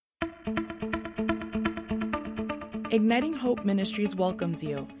Igniting Hope Ministries welcomes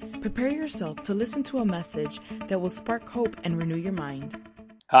you. Prepare yourself to listen to a message that will spark hope and renew your mind.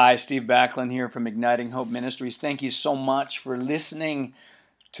 Hi, Steve Backlund here from Igniting Hope Ministries. Thank you so much for listening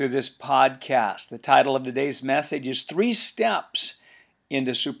to this podcast. The title of today's message is 3 Steps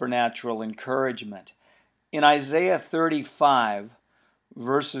into Supernatural Encouragement. In Isaiah 35,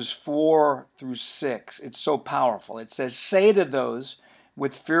 verses 4 through 6, it's so powerful. It says, "Say to those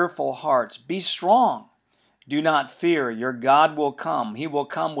with fearful hearts, be strong. Do not fear, your God will come. He will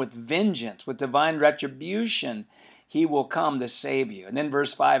come with vengeance, with divine retribution. He will come to save you." And then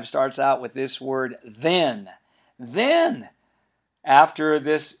verse 5 starts out with this word, then. Then, after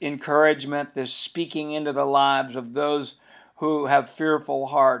this encouragement, this speaking into the lives of those who have fearful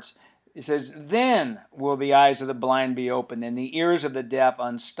hearts, it says, "Then will the eyes of the blind be opened and the ears of the deaf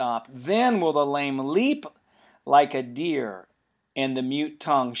unstopped. Then will the lame leap like a deer and the mute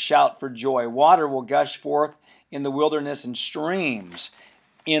tongue shout for joy. Water will gush forth in the wilderness and streams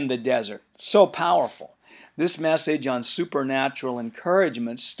in the desert." So powerful. This message on supernatural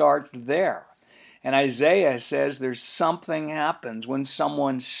encouragement starts there. And Isaiah says there's something happens when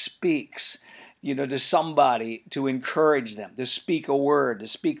someone speaks, to somebody to encourage them, to speak a word, to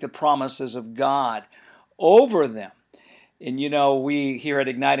speak the promises of God over them. And we here at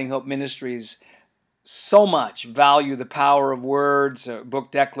Igniting Hope Ministries so much value the power of words,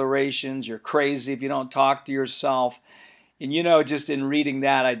 book declarations. You're crazy if you don't talk to yourself. And just in reading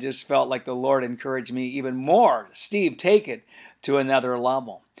that, I just felt like the Lord encouraged me even more. Steve, take it to another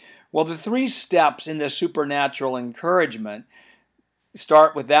level. Well, the 3 steps in the supernatural encouragement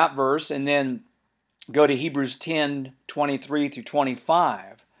start with that verse and then go to Hebrews 10:23 through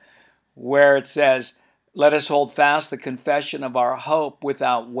 25, where it says, "Let us hold fast the confession of our hope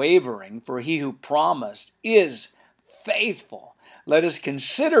without wavering, for he who promised is faithful. Let us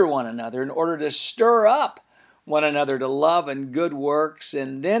consider one another in order to stir up one another to love and good works."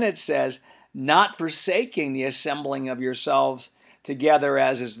 And then it says, "Not forsaking the assembling of yourselves together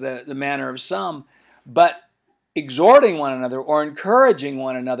as is the manner of some, but exhorting one another," or encouraging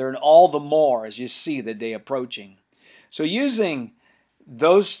one another, "and all the more as you see the day approaching." So using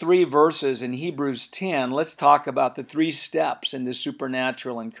those 3 verses in Hebrews 10, let's talk about the 3 steps in the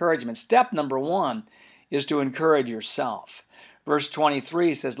supernatural encouragement. Step number 1 is to encourage yourself. Verse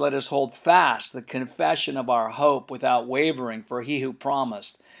 23 says, "Let us hold fast the confession of our hope without wavering, for he who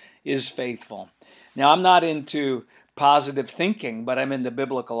promised is faithful." Now, I'm not into positive thinking, but I'm into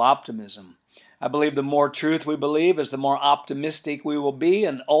biblical optimism. I believe the more truth we believe is the more optimistic we will be,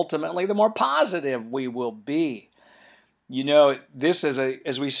 and ultimately the more positive we will be. This is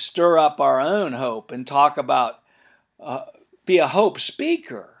as we stir up our own hope and talk about be a hope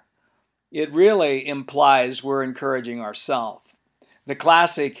speaker, it really implies we're encouraging ourselves. The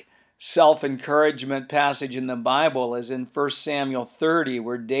classic self-encouragement passage in the Bible is in 1 Samuel 30,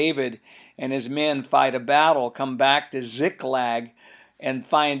 where David and his men fight a battle, come back to Ziklag, and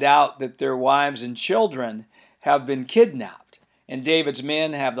find out that their wives and children have been kidnapped. And David's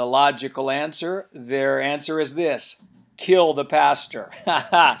men have the logical answer. Their answer is this: kill the pastor.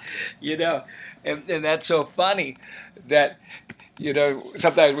 And that's so funny that,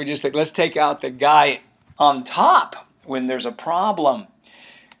 sometimes we just think, let's take out the guy on top when there's a problem.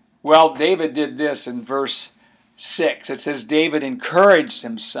 Well, David did this in verse 6. It says, David encouraged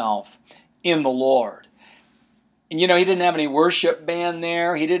himself in the Lord. And he didn't have any worship band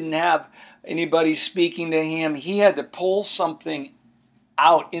there. He didn't have anybody speaking to him. He had to pull something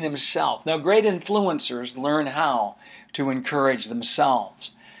out in himself. Now, great influencers learn how to encourage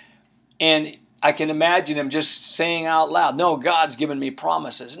themselves. And I can imagine him just saying out loud, "No, God's given me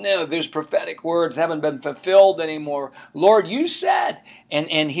promises. No, there's prophetic words haven't been fulfilled anymore. Lord, you said."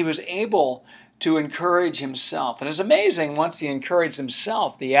 And he was able to encourage himself. And it's amazing, once he encouraged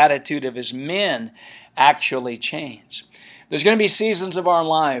himself, the attitude of his men actually changed. There's going to be seasons of our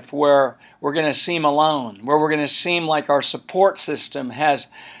life where we're going to seem alone, where we're going to seem like our support system has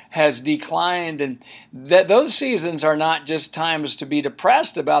declined, and those seasons are not just times to be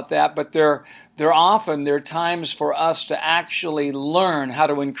depressed about that, but they're times for us to actually learn how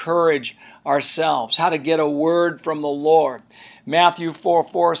to encourage ourselves, how to get a word from the Lord. Matthew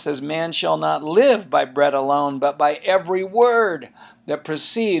 4:4 says, "Man shall not live by bread alone, but by every word that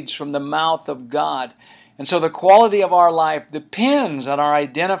proceeds from the mouth of God." And so the quality of our life depends on our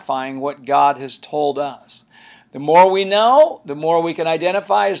identifying what God has told us. The more we know, the more we can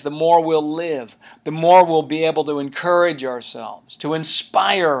identify, is the more we'll live. The more we'll be able to encourage ourselves, to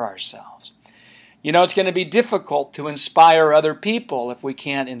inspire ourselves. It's going to be difficult to inspire other people if we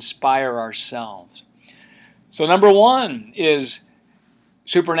can't inspire ourselves. So number 1 is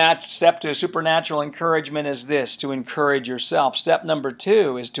Step to supernatural encouragement is this, to encourage yourself. Step number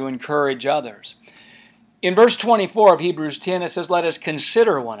 2 is to encourage others. In verse 24 of Hebrews 10, it says, let us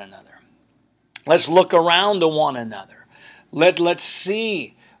consider one another. Let's look around to one another. Let's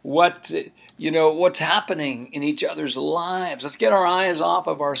see what's happening in each other's lives. Let's get our eyes off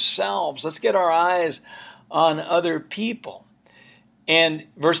of ourselves. Let's get our eyes on other people. And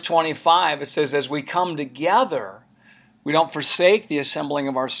verse 25, it says, as we come together, we don't forsake the assembling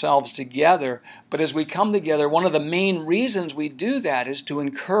of ourselves together, but as we come together, one of the main reasons we do that is to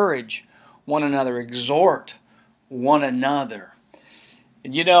encourage one another, exhort one another.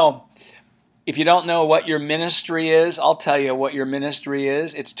 And if you don't know what your ministry is, I'll tell you what your ministry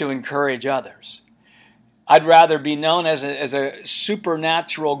is. It's to encourage others. I'd rather be known as a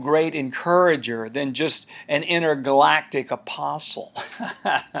supernatural great encourager than just an intergalactic apostle.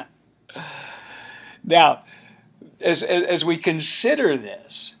 Now, as we consider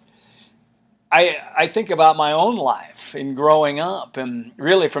this, I think about my own life in growing up, and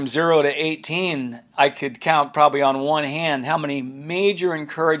really from 0 to 18, I could count probably on one hand how many major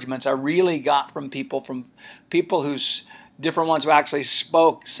encouragements I really got from people who's different ones who actually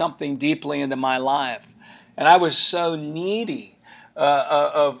spoke something deeply into my life. And I was so needy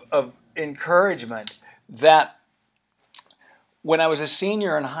of encouragement that when I was a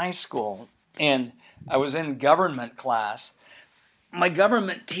senior in high school and I was in government class, my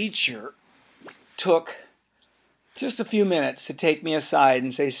government teacher took just a few minutes to take me aside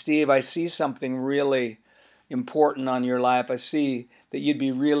and say, Steve, I see something really important on your life. I see that you'd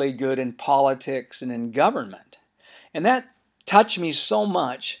be really good in politics and in government. And that touched me so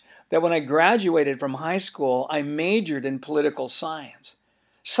much that when I graduated from high school, I majored in political science.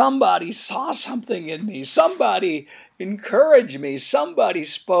 Somebody saw something in me. Somebody encouraged me. Somebody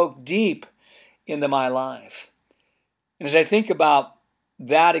spoke deep into my life. And as I think about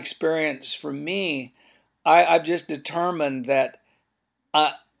that experience for me, I've just determined that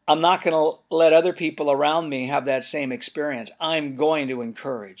I'm not going to let other people around me have that same experience. I'm going to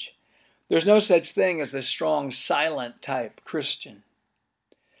encourage. There's no such thing as the strong, silent type Christian.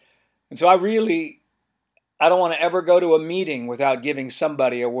 And so I don't want to ever go to a meeting without giving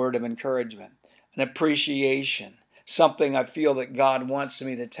somebody a word of encouragement, an appreciation, something I feel that God wants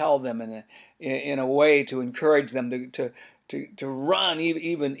me to tell them in a way to encourage them to run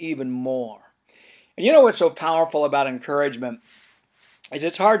even more. And you know what's so powerful about encouragement is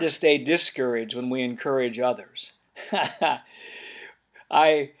it's hard to stay discouraged when we encourage others. When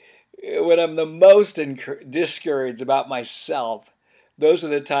I'm the most discouraged about myself, those are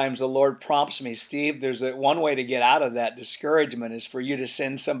the times the Lord prompts me, Steve, there's one way to get out of that discouragement is for you to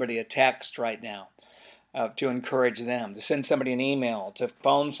send somebody a text right now to encourage them, to send somebody an email, to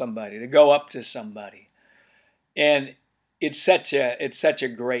phone somebody, to go up to somebody. And it's such a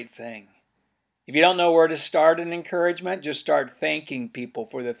great thing. If you don't know where to start an encouragement, just start thanking people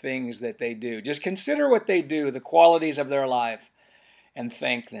for the things that they do. Just consider what they do, the qualities of their life, and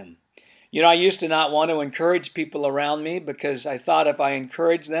thank them. I used to not want to encourage people around me because I thought if I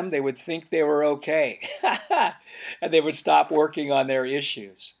encouraged them, they would think they were okay. And they would stop working on their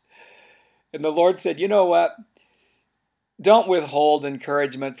issues. And the Lord said, you know what? Don't withhold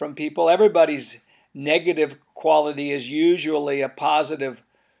encouragement from people. Everybody's negative quality is usually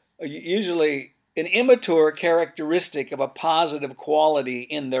an immature characteristic of a positive quality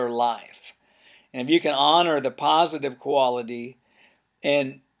in their life. And if you can honor the positive quality,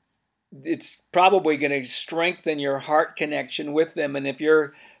 and it's probably going to strengthen your heart connection with them. And if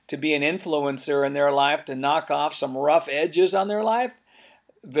you're to be an influencer in their life, to knock off some rough edges on their life,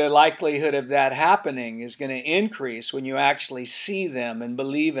 the likelihood of that happening is going to increase when you actually see them and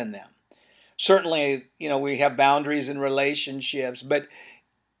believe in them. Certainly, we have boundaries in relationships, but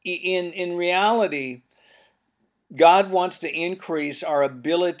in reality, God wants to increase our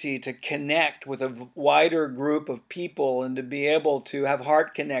ability to connect with a wider group of people and to be able to have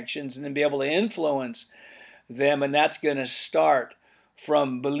heart connections and to be able to influence them. And that's going to start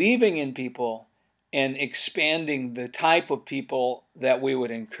from believing in people and expanding the type of people that we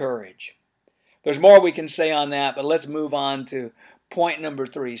would encourage. There's more we can say on that, but let's move on to point number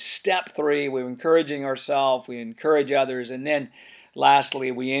 3. Step 3, we're encouraging ourselves, we encourage others, and then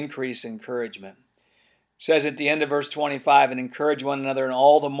lastly, we increase encouragement. It says at the end of verse 25, and encourage one another, and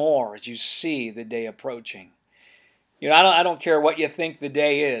all the more as you see the day approaching. I don't care what you think the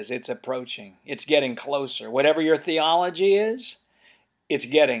day is, it's approaching. It's getting closer. Whatever your theology is, it's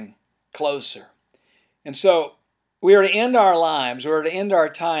getting closer. And so we are to end our lives, we're to end our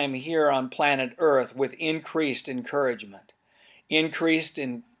time here on planet Earth with increased encouragement. Increased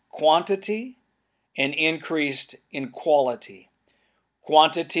in quantity and increased in quality.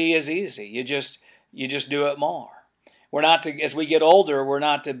 Quantity is easy. You just do it more. We're not to, as we get older, we're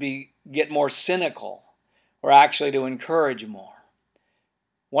not to get more cynical. We're actually to encourage more.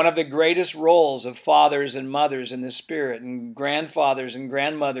 One of the greatest roles of fathers and mothers in the Spirit, and grandfathers and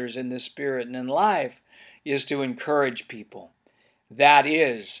grandmothers in the Spirit and in life, is to encourage people. That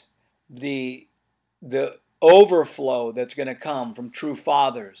is the overflow that's going to come from true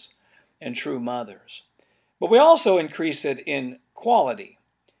fathers and true mothers. But we also increase it in quality,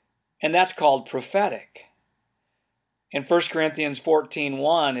 and that's called prophetic. In 1 Corinthians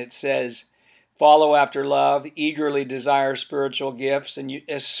 14:1, it says, follow after love, eagerly desire spiritual gifts, and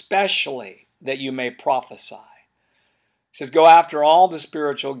especially that you may prophesy. It says, go after all the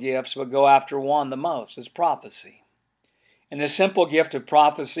spiritual gifts, but go after one the most. It's prophecy. And the simple gift of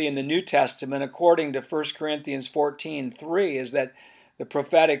prophecy in the New Testament, according to 1 Corinthians 14:3, is that the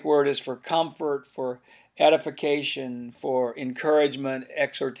prophetic word is for comfort, for edification, for encouragement,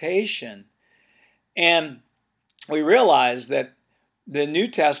 exhortation. And we realize that the New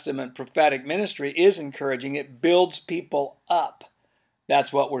Testament prophetic ministry is encouraging. It builds people up.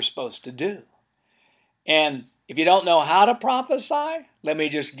 That's what we're supposed to do. And if you don't know how to prophesy, let me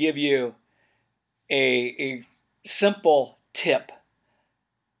just give you a simple tip.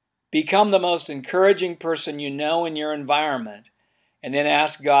 Become the most encouraging person you know in your environment, and then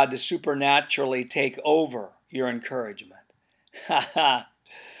ask God to supernaturally take over your encouragement.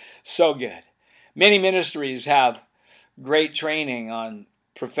 So good. Many ministries have great training on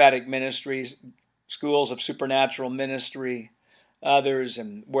prophetic ministries, schools of supernatural ministry, others,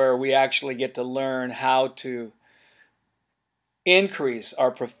 and where we actually get to learn how to increase our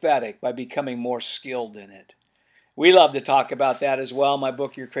prophetic by becoming more skilled in it. We love to talk about that as well. My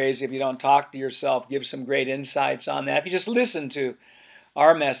book, You're Crazy If You Don't Talk to Yourself, gives some great insights on that. If you just listen to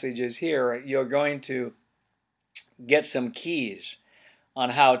our messages here, you're going to get some keys on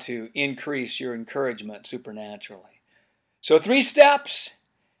how to increase your encouragement supernaturally. So 3 steps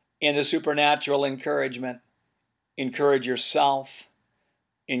in the supernatural encouragement. Encourage yourself,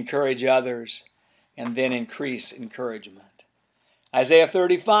 encourage others, and then increase encouragement. Isaiah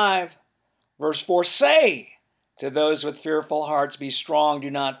 35, verse 4, say to those with fearful hearts, be strong, do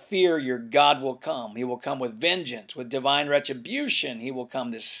not fear, your God will come. He will come with vengeance, with divine retribution. He will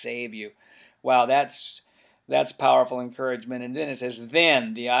come to save you. Wow, that's powerful encouragement. And then it says,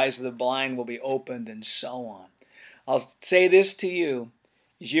 then the eyes of the blind will be opened, and so on. I'll say this to you,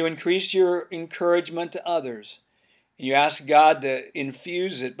 as you increase your encouragement to others, and you ask God to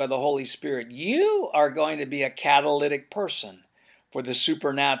infuse it by the Holy Spirit, you are going to be a catalytic person for the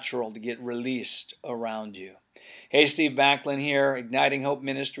supernatural to get released around you. Hey, Steve Backlund here, Igniting Hope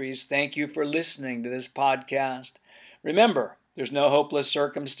Ministries. Thank you for listening to this podcast. Remember, there's no hopeless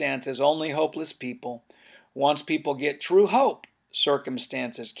circumstances, only hopeless people. Once people get true hope,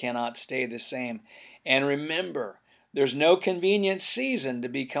 circumstances cannot stay the same. And remember, there's no convenient season to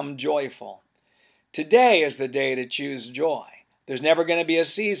become joyful. Today is the day to choose joy. There's never going to be a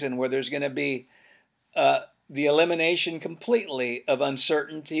season where there's going to be the elimination completely of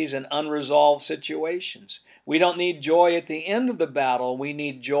uncertainties and unresolved situations. We don't need joy at the end of the battle. We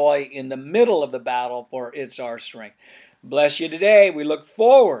need joy in the middle of the battle, for it's our strength. Bless you today. We look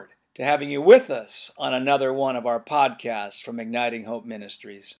forward to having you with us on another one of our podcasts from Igniting Hope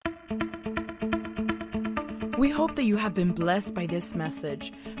Ministries. We hope that you have been blessed by this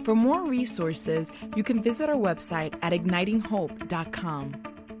message. For more resources, you can visit our website at ignitinghope.com.